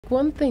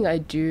One thing I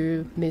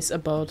do miss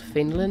about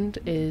Finland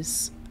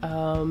is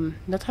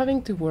not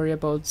having to worry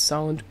about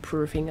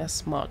soundproofing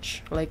as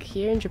much. Like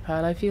here in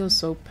Japan, I feel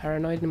so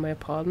paranoid in my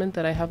apartment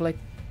that I have like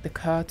the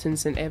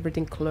curtains and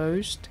everything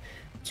closed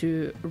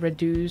to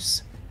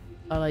reduce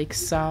like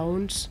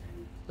sounds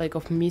like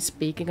of me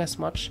speaking as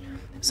much.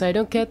 So I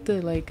don't get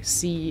to like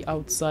see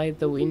outside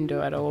the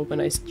window at all when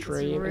I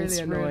stream. It's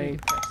annoying.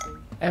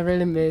 I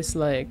really miss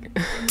like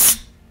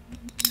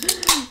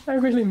I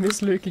really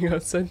miss looking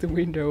outside the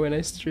window when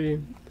I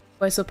stream.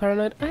 Why so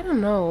paranoid? I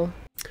don't know.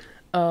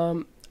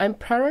 I'm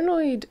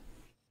paranoid.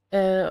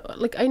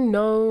 Like I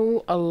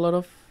know a lot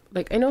of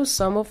I know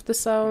some of the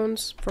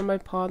sounds from my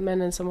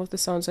apartment and some of the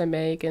sounds I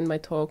make and my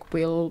talk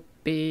will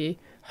be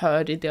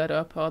heard in the other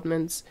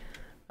apartments.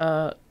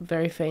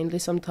 Very faintly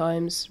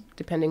sometimes,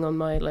 depending on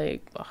my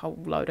how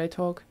loud I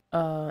talk,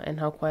 and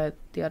how quiet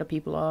the other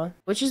people are.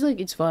 Which is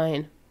it's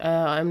fine.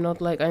 I'm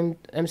not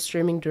I'm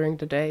streaming during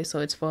the day, so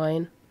it's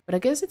fine. But I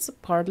guess it's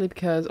partly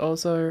because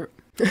also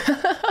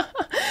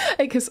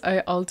I guess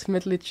I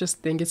ultimately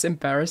just think it's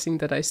embarrassing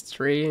that I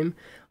stream.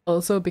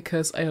 Also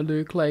because I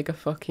look like a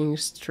fucking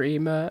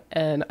streamer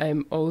and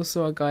I'm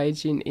also a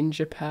gaijin in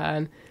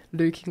Japan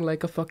looking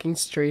like a fucking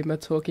streamer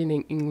talking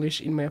in English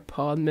in my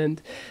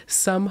apartment.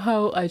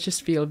 Somehow I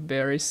just feel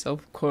very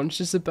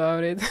self-conscious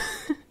about it.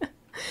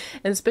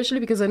 And especially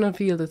because I don't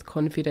feel that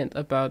confident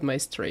about my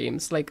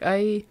streams. Like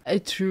I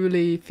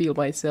truly feel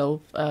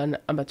myself an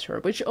amateur,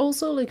 which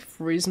also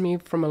frees me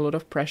from a lot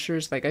of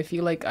pressures. Like I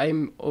feel like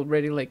I'm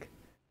already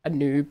a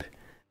noob.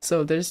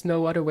 So there's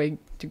no other way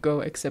to go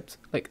except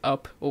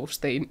up or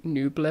stay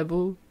noob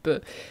level.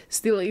 But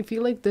still I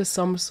feel like there's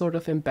some sort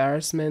of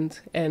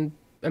embarrassment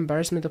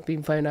of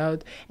being found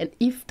out. And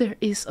if there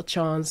is a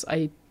chance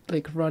I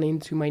run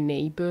into my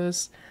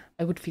neighbors,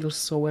 I would feel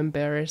so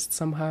embarrassed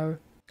somehow.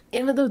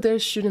 Even though there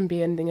shouldn't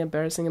be anything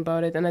embarrassing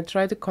about it, and I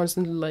try to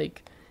constantly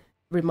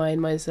remind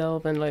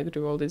myself and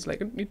do all this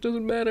it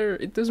doesn't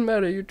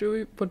matter, you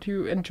do what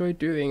you enjoy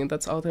doing, and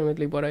that's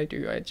ultimately what I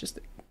do. I just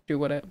do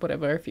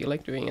whatever I feel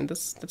like doing, and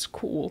that's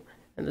cool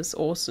and that's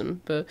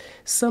awesome. But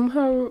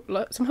somehow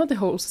the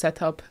whole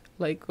setup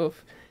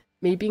of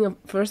me being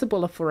first of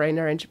all a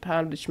foreigner in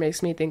Japan, which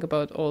makes me think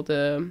about all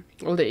the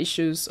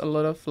issues a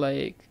lot of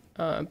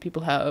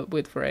people have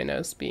with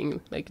foreigners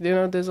being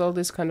there's all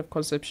these kind of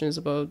conceptions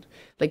about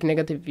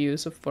negative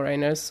views of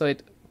foreigners, so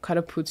it kind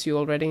of puts you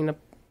already in a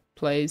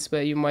place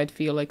where you might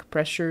feel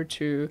pressure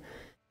to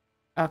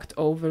act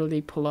overly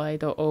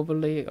polite or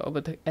overly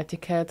over the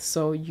etiquette,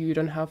 so you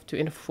don't have to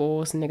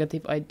enforce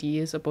negative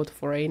ideas about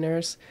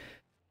foreigners,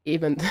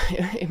 even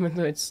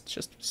though it's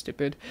just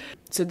stupid.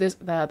 So there's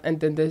that, and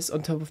then there's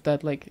on top of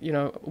that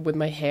with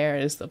my hair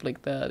and stuff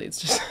like that, it's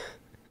just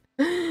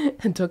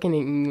and talking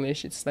in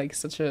English, it's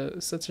such a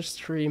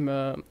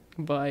streamer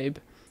vibe.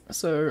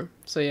 So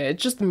yeah,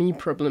 it's just a me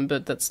problem,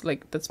 but that's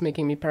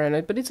making me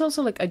paranoid. But it's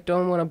also I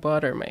don't want to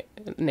bother my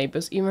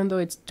neighbors, even though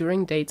it's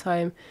during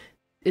daytime.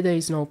 There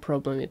is no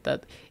problem with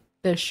that.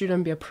 There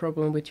shouldn't be a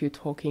problem with you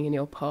talking in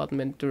your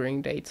apartment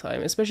during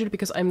daytime, especially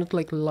because I'm not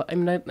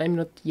I'm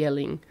not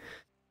yelling.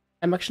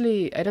 I'm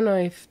actually, I don't know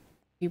if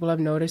people have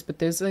noticed, but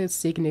there's a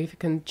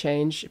significant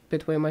change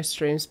between my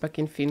streams back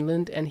in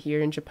Finland and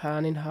here in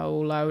Japan in how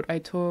loud I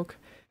talk.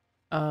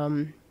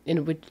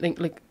 In which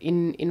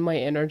in my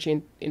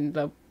energy in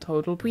the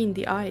total. Between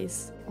the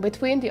eyes.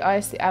 Between the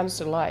eyes, the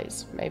answer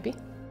lies. Maybe.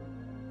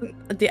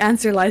 The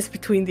answer lies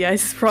between the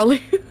eyes,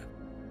 probably.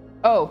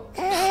 Oh.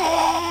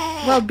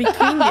 Well,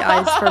 between the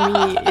eyes for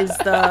me is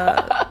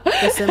the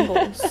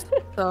symbols.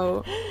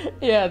 So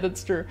yeah,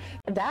 that's true.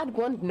 Dad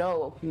won't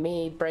know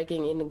me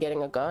breaking in and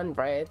getting a gun,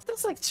 right?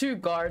 There's 2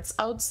 guards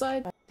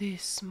outside.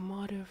 This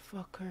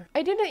motherfucker.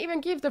 I didn't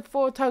even give the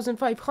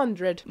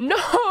 4,500.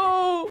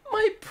 No!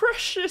 My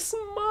precious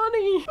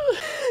money!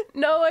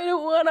 No, I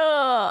don't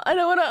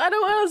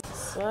wanna.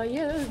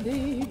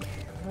 Sayonara.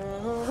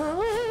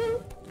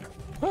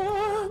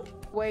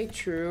 Way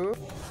true.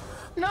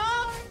 No!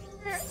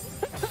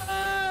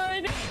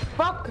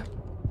 Fuck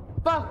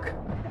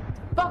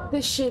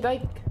this shit.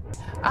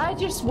 I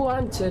just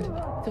wanted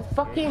to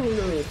fucking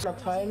lose. No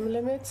time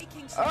limit.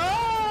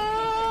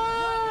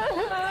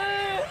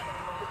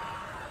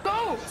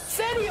 Go!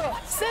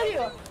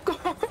 Serio! Go!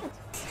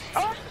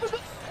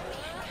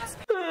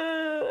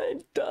 I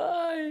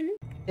die.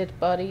 Dead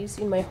bodies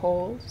in my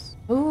halls.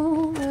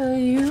 Who are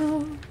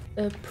you?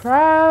 The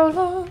proud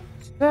of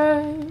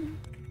fame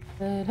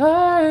that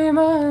I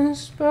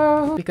must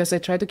bow. Because I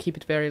try to keep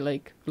it very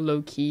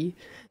low key.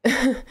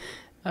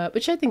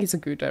 Which I think is a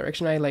good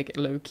direction. I like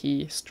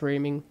low-key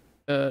streaming,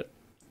 but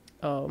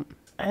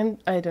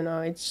and I don't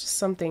know, it's just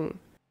something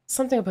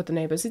about the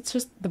neighbors. It's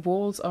just the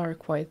walls are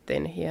quite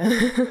thin here.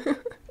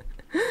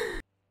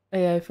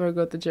 Yeah, I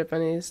forgot the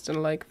Japanese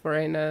don't like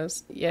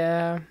foreigners.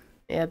 Yeah,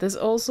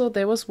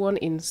 there was one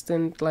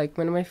instant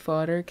when my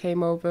father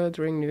came over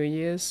during New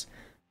Year's,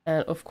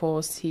 and of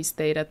course he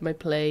stayed at my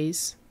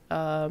place.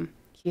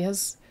 He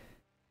has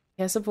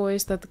a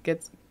voice that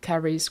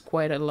carries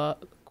quite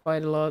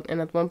quite a lot.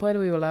 And at one point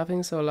we were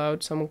laughing so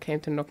loud, someone came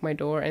to knock my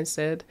door and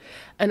said,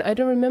 and I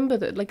don't remember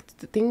that, like,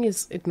 the thing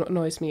is, it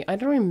annoys me. I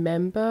don't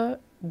remember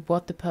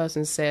what the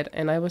person said,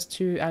 and I was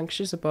too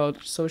anxious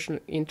about social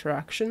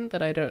interaction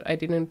that I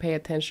didn't pay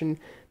attention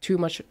too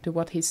much to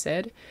what he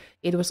said.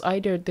 It was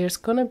either there's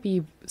gonna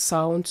be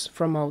sounds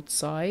from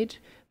outside,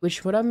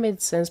 which would have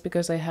made sense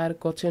because I had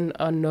gotten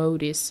a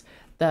notice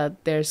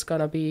that there's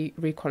gonna be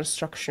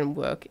reconstruction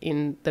work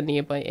in the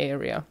nearby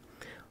area.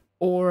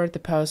 Or the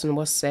person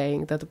was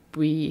saying that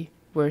we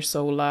were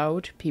so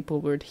loud,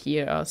 people would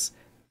hear us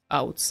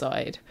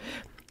outside.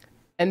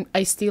 And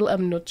I still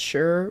am not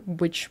sure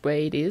which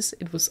way it is.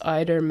 It was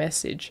either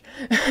message.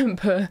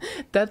 But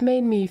that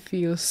made me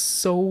feel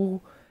so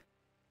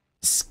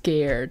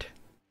scared.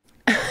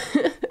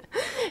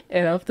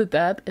 And after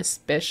that,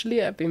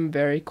 especially, I've been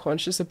very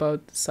conscious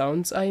about the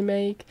sounds I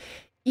make.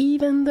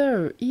 Even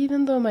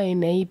though my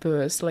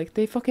neighbors, like,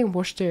 they fucking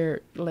wash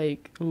their,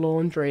 like,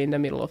 laundry in the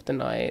middle of the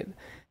night.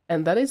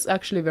 And that is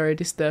actually very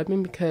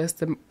disturbing because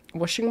the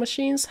washing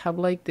machines have,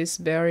 like, this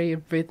very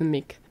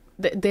rhythmic,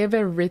 they're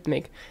very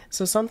rhythmic.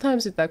 So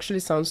sometimes it actually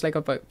sounds like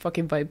a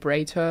fucking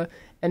vibrator.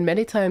 And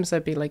many times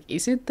I'd be like,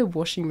 is it the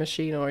washing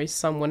machine or is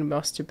someone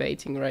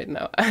masturbating right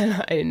now?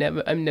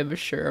 I'm never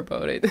sure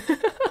about it.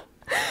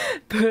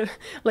 But,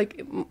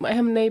 like, I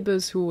have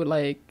neighbors who,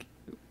 like,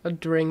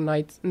 during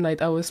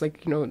night hours,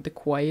 like, you know, the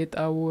quiet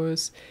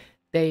hours,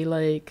 they,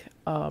 like,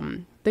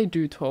 they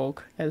do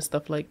talk and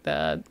stuff like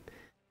that.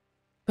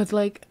 But,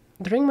 like,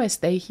 during my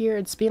stay here,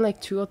 it's been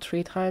like 2 or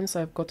 3 times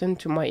I've gotten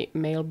to my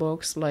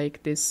mailbox,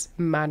 like, this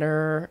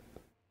manner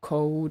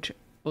code,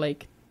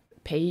 like,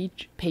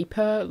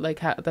 paper,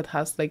 like, that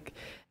has, like,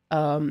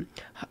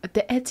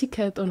 the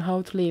etiquette on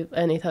how to live,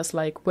 and it has,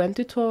 like, when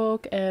to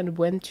talk and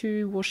when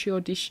to wash your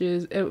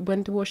dishes,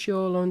 when to wash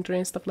your laundry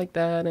and stuff like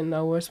that, and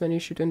hours when you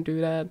shouldn't do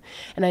that.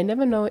 And I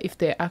never know if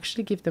they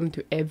actually give them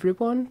to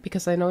everyone,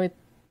 because I know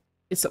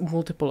it's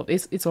multiple,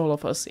 it's all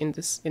of us in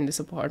this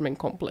apartment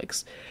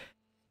complex.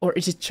 Or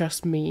is it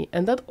just me?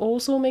 And that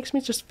also makes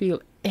me just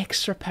feel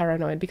extra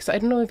paranoid, because I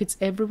don't know if it's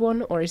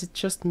everyone or is it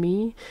just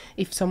me,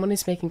 if someone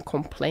is making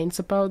complaints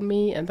about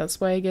me and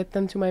that's why I get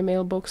them to my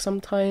mailbox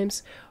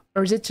sometimes.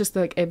 Or is it just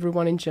like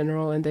everyone in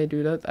general and they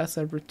do that as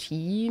a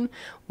routine?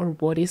 Or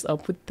what is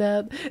up with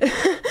that?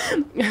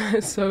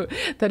 So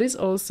that is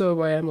also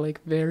why I'm, like,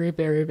 very,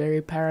 very,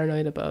 very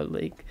paranoid about,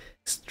 like,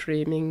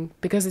 streaming,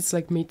 because it's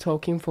like me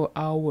talking for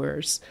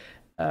hours,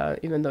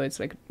 even though it's,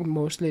 like,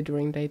 mostly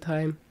during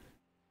daytime.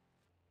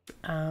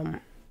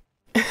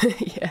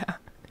 Yeah,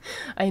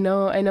 I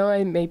know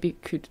I maybe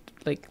could,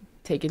 like,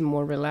 take it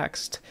more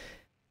relaxed,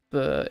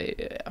 but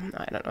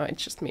I don't know,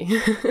 it's just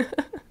me.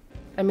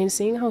 I mean,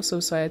 seeing how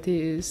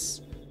society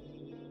is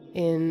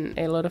in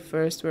a lot of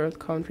first world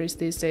countries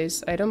these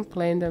days, I don't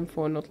blame them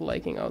for not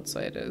liking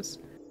outsiders.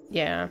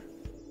 Yeah,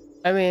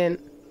 I mean,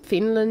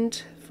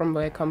 Finland, from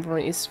where I come from,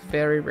 is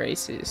very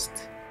racist,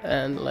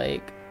 and,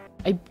 like,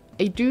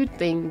 I do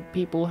think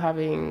people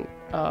having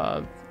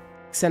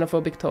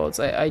xenophobic thoughts,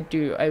 I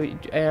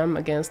am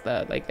against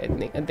that. Like, I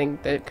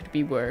think there could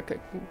be work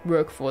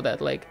for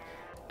that. Like,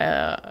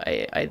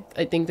 I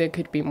think there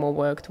could be more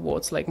work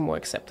towards, like, more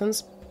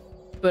acceptance.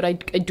 But I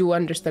do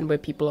understand where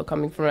people are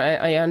coming from.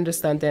 I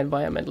understand the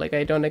environment. Like,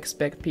 I don't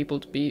expect people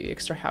to be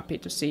extra happy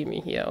to see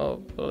me here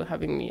or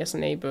having me as a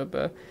neighbor,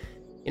 but,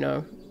 you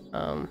know,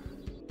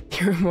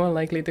 you're more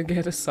likely to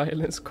get a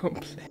silence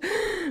complaint.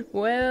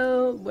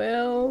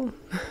 Well.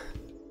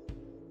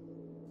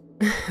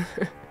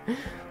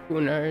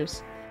 Who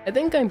knows? I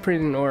think I'm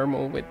pretty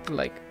normal with,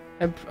 like,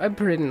 I'm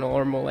pretty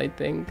normal, I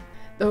think.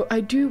 Though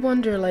I do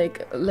wonder,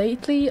 like,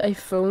 lately I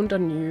found a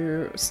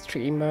new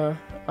streamer,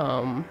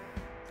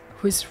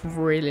 who's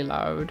really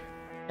loud.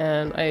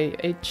 And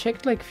I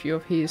checked, like, a few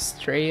of his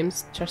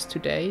streams just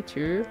today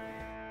too.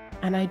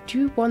 And I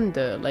do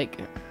wonder,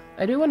 like,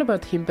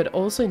 about him, but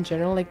also in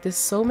general, like, there's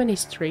so many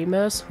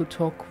streamers who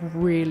talk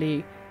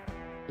really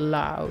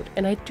loud.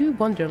 And I do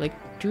wonder, like,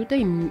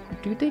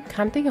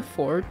 can't they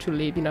afford to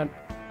live in a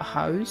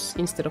house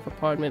instead of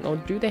apartment, or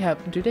do they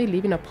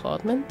live in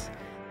apartment?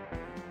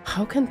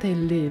 How can they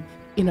live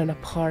in an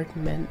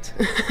apartment?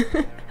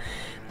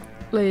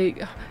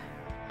 Like,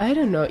 I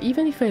don't know,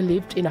 even if I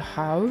lived in a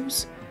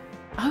house,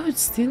 I would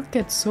still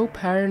get so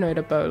paranoid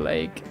about,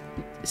 like,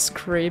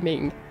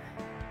 screaming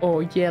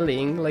or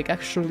yelling, like,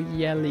 actually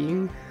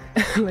yelling.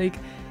 Like,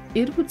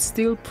 it would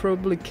still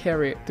probably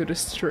carry it to the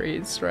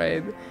streets,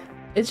 right?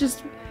 It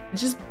just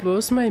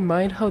blows my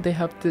mind how they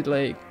have the,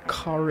 like,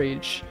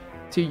 courage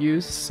to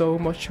use so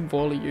much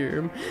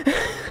volume.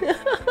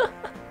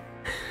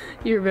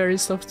 You're very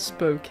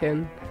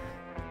soft-spoken.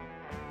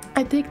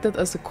 I take that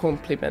as a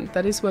compliment.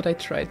 That is what I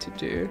try to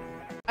do.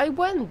 I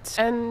went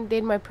and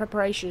did my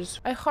preparations.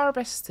 I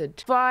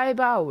harvested 5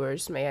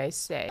 hours, may I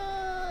say.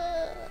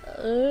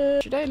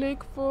 Should I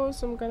look for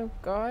some kind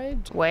of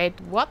guide? Wait,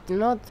 what?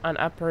 Not an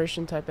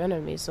apparition type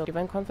enemy, so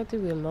divine confetti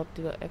will not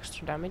do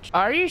extra damage.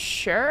 Are you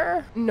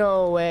sure?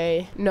 No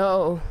way.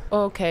 No.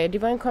 Okay,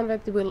 divine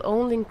confetti will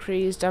only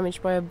increase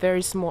damage by a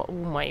very small... Oh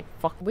my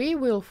fuck. We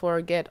will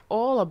forget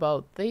all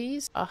about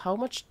these. How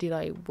much did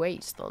I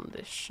waste on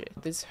this shit?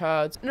 This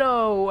hurts.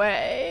 No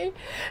way.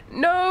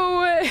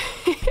 No way.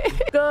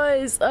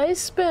 Guys, I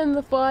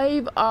spent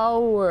 5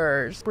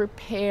 hours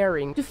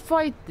preparing to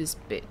fight this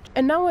bitch.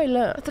 And now I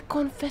learned that the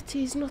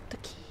confetti is not the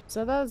key.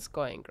 So that's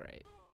going great.